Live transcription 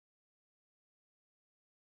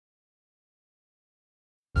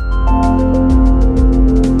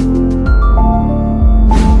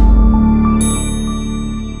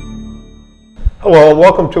Well,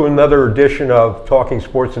 welcome to another edition of Talking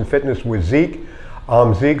Sports and Fitness with Zeke.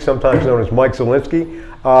 I'm Zeke, sometimes known as Mike Zielinski.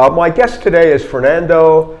 My guest today is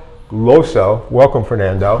Fernando Glosso. Welcome,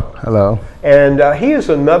 Fernando. Hello. And he is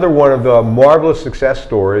another one of the marvelous success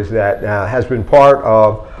stories that has been part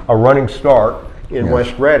of a running start in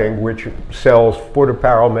West Reading, which sells foot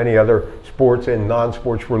apparel, many other sports and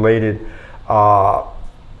non-sports related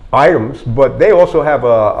items. But they also have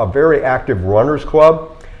a very active runners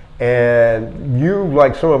club. And you,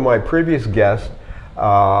 like some of my previous guests,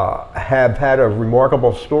 have had a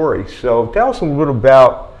remarkable story. So tell us a little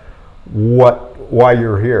about why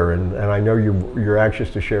you're here, and I know you're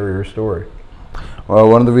anxious to share your story. Well,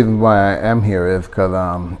 one of the reasons why I am here is because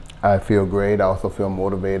I feel great. I also feel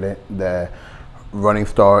motivated that Running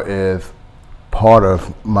Star is part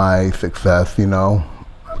of my success. You know,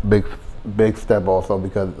 big step also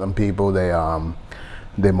because some people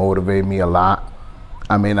they motivate me a lot.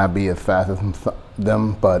 I may not be as fast as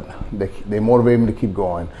them, but they motivate me to keep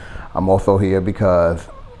going. I'm also here because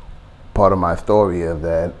part of my story is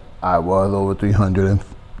that I was over 300 pounds.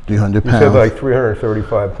 You said like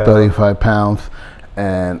 335 pounds. 35 pounds,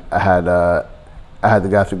 and I had the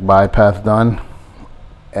gastric bypass done.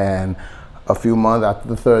 And a few months after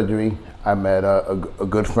the surgery, I met a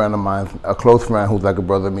good friend of mine, a close friend who's like a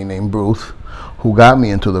brother of me named Bruce, who got me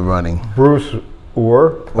into the running. Bruce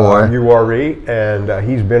U-R-E, and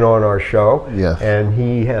he's been on our show. Yes. And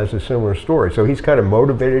he has a similar story. So he's kind of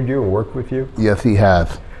motivated you and worked with you? Yes, he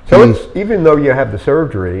has. So it's, even though you have the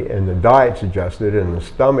surgery and the diet's adjusted and the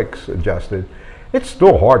stomach's adjusted, it's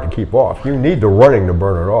still hard to keep off. You need the running to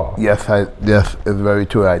burn it off. Yes, it's very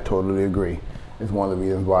true. I totally agree. It's one of the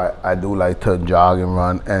reasons why I do like to jog and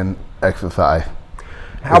run and exercise.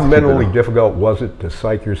 How mentally difficult was it to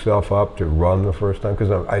psych yourself up to run the first time?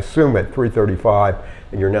 Because I assume at 335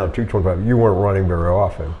 and you're now 225, you weren't running very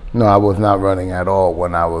often. No, I was not running at all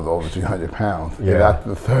when I was over 300 pounds. Yeah. And after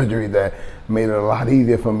the surgery, that made it a lot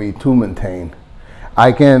easier for me to maintain.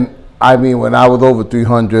 When I was over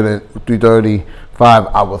 300 and 335,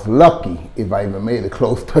 I was lucky if I even made it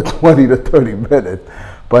close to 20 to 30 minutes.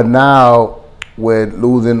 But now, with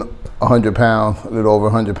losing 100 pounds, a little over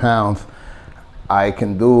 100 pounds, I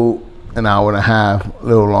can do an hour and a half, a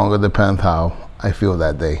little longer, depends how I feel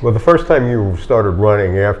that day. Well, the first time you started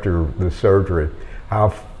running after the surgery, how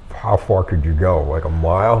far could you go? Like a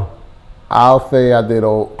mile? I'll say I did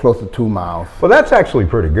close to 2 miles. Well, that's actually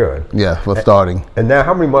pretty good. Yeah, for starting. And now,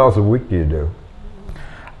 how many miles a week do you do?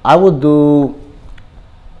 I would do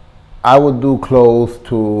close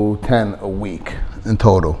to 10 a week in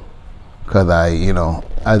total, because I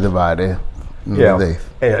divide it. Yeah,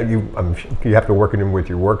 and you have to work it in with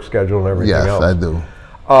your work schedule and everything else. Yes, I do.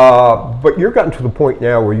 But you've gotten to the point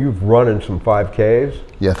now where you've run in some 5Ks.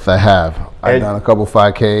 Yes, I have. I've done a couple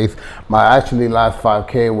 5Ks. My last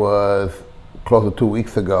 5K was close to 2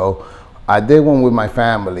 weeks ago. I did one with my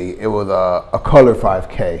family. It was a color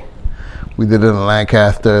 5K. We did it in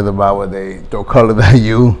Lancaster, about where they throw colors at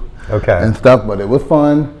you and stuff, but it was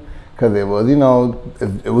fun. Because it was,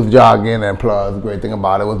 it was jogging, and plus, the great thing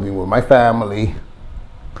about it was being with my family,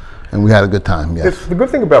 and we had a good time, yes. The good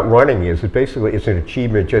thing about running is that basically it's an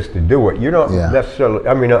achievement just to do it. You don't necessarily,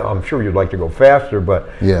 I'm sure you'd like to go faster, but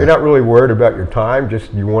you're not really worried about your time,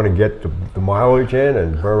 just you want to get the mileage in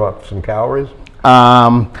and burn up some calories?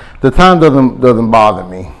 The time doesn't bother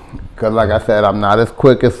me, because like I said, I'm not as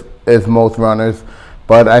quick as most runners,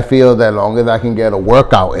 but I feel that as long as I can get a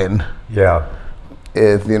workout in,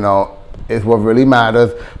 is what really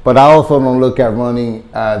matters. But I also don't look at running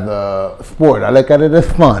as a sport. I look at it as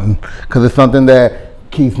fun, because it's something that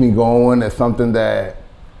keeps me going. It's something that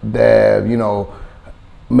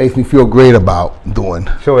makes me feel great about doing.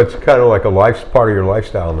 So it's kind of like part of your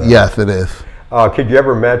lifestyle now. Yes, it is. Could you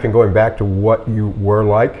ever imagine going back to what you were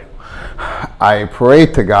like? I pray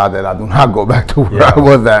to God that I do not go back to where I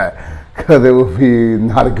was at, because it would be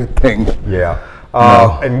not a good thing. Yeah.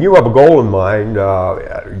 And you have a goal in mind.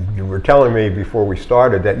 You were telling me before we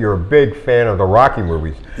started that you're a big fan of the Rocky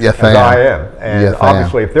movies. Yes, as I am. And yes,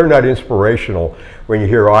 obviously, if they're not inspirational, when you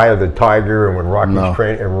hear Eye of the Tiger and when Rocky's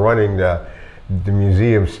training and running the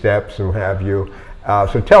museum steps and what have you.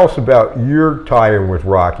 So tell us about your tie-in with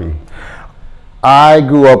Rocky. I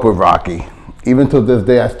grew up with Rocky. Even to this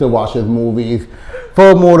day, I still watch his movies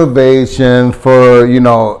for motivation, for,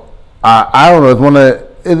 I don't know, it's one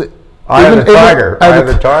of... Eye of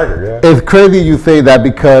the Tiger, It's crazy you say that,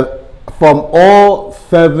 because from all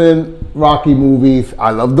 7 Rocky movies, I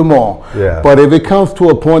love them all. Yeah. But if it comes to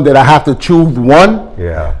a point that I have to choose one,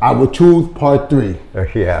 I would choose Part 3.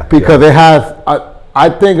 Because it has, I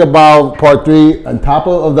think about Part 3 on top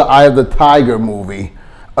of the Eye of the Tiger movie.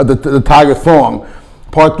 the Tiger song.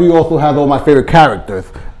 Part 3 also has all my favorite characters.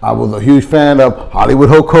 I was a huge fan of Hollywood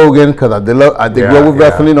Hulk Hogan because I did well with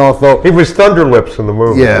wrestling also. He was Thunderlips in the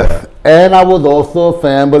movie. Yes, and I was also a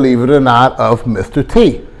fan, believe it or not, of Mr.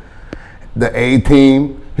 T, the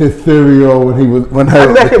A-Team. His cereal when I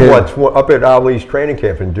met him once up at Ali's training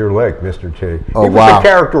camp in Deer Lake, Mr. T. Oh, he was wow. a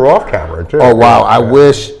character off camera too. Oh wow! I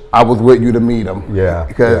wish I was with you to meet him. Yeah,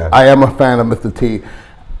 because I am a fan of Mr. T.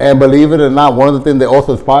 And believe it or not, one of the things that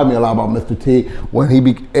also inspired me a lot about Mr. T, when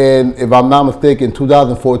and if I'm not mistaken,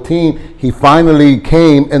 2014, he finally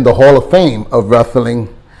came in the Hall of Fame of wrestling,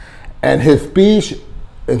 and his speech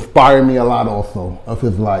inspired me a lot also of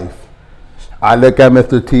his life. I look at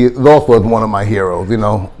Mr. T also as one of my heroes,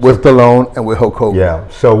 with Stallone and with Hulk Hogan. Yeah.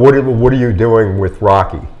 So what are you doing with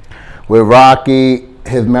Rocky? With Rocky,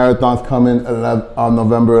 his marathon's coming on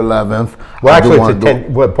November 11th. Well, actually, it's a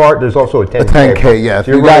 10. What part? There's also a 10K. A 10K, yes.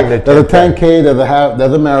 So there's a 10K.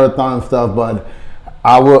 There's a marathon stuff, but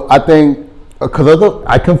I think I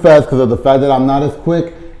confess because of the fact that I'm not as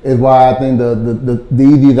quick is why I think the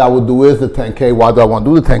easiest I would do is the 10K. Why do I want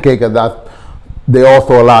to do the 10K? Because they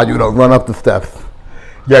also allow you to run up the steps.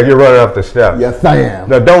 Yeah, you're running up the steps. Yes, I am.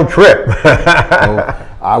 No, don't trip.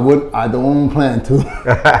 I don't plan to.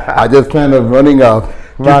 I just plan on running up.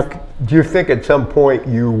 Do you think at some point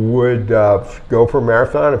you would go for a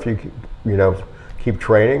marathon if you keep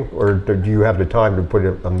training, or do you have the time to put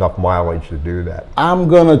in enough mileage to do that? I'm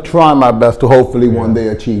gonna try my best to hopefully one day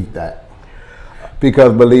achieve that.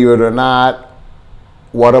 Because believe it or not,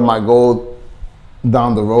 one of my goals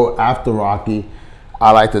down the road after Rocky,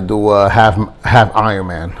 I like to do a half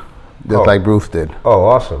Ironman, just like Bruce did. Oh,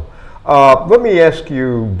 awesome. Let me ask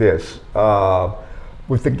you this.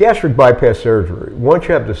 With the gastric bypass surgery, once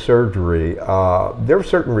you have the surgery, there are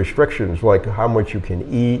certain restrictions like how much you can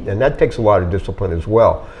eat, and that takes a lot of discipline as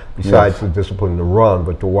well, besides the discipline to run,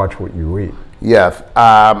 but to watch what you eat. Yes.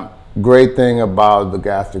 Great thing about the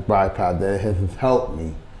gastric bypass that it has helped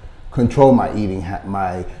me control my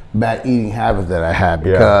my bad eating habits that I had,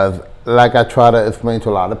 because like I try to explain to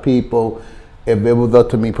a lot of people, if it was up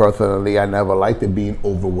to me personally, I never liked it being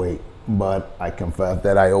overweight, but I confess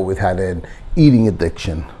that I always had an eating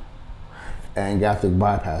addiction, and gastric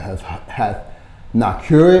bypass has not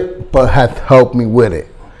cured it, but has helped me with it.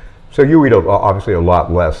 So you eat obviously a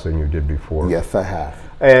lot less than you did before. Yes, I have.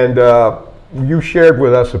 And you shared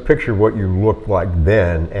with us a picture of what you looked like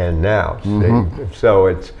then and now. Mm-hmm.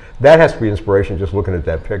 So that has to be inspiration just looking at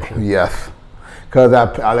that picture. Yes, because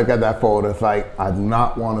I look at that photo, it's like I do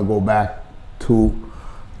not want to go back to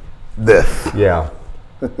this. Yeah.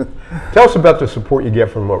 Tell us about the support you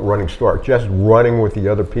get from Running Start. Just running with the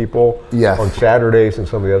other people on Saturdays and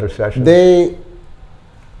some of the other sessions.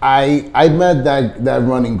 I met that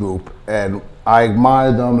running group, and I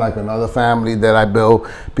admire them like another family that I built,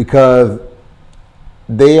 because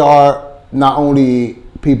they are not only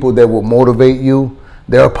people that will motivate you,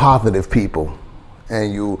 they're positive people,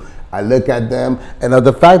 and I look at them, and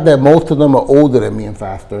the fact that most of them are older than me and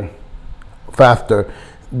faster,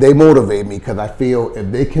 they motivate me, because I feel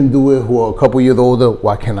if they can do it who are a couple years older,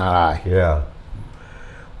 why cannot I? Yeah.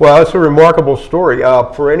 Well, it's a remarkable story.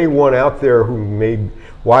 For anyone out there who may be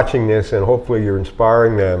watching this, and hopefully you're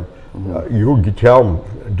inspiring them, you tell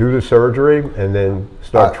them, do the surgery and then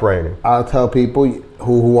start training. I'll tell people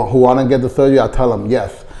who want to get the surgery, I'll tell them,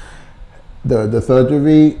 yes, the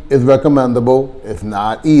surgery is recommendable. It's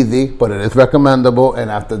not easy, but it is recommendable. And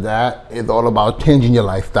after that, it's all about changing your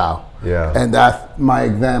lifestyle. Yeah. And that's my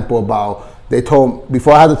example about,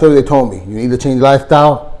 before I had the surgery, they told me, you need to change your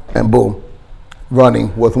lifestyle, and boom,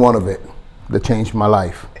 running was one of it that changed my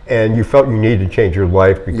life. And you felt you needed to change your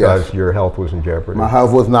life because your health was in jeopardy. My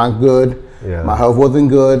health was not good. Yeah. My health wasn't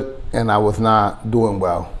good, and I was not doing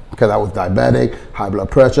well, because I was diabetic, high blood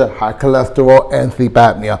pressure, high cholesterol, and sleep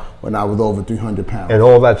apnea when I was over 300 pounds. And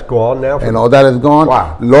all that's gone now? And all that is gone.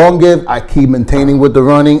 Wow. Long as I keep maintaining with the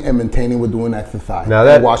running and maintaining with doing exercise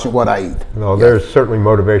and watching what I eat. No, there's certainly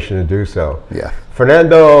motivation to do so. Yeah.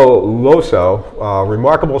 Fernando Loso,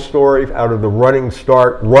 remarkable story out of the Running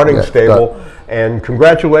Start running stable. And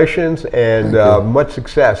congratulations and much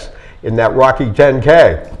success in that Rocky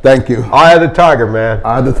 10K. Thank you. Eye of the Tiger, man.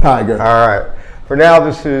 Eye of the Tiger. All right. For now,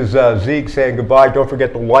 this is Zeke saying goodbye. Don't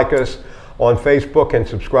forget to like us on Facebook and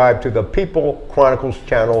subscribe to the People Chronicles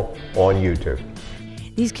channel on YouTube.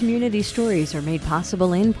 These community stories are made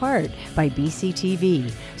possible in part by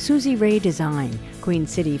BCTV, Susie Ray Design, Queen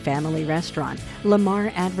City Family Restaurant,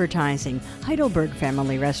 Lamar Advertising, Heidelberg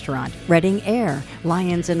Family Restaurant, Reading Air,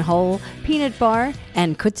 Lions and Hole, Peanut Bar,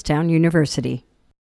 and Kutztown University.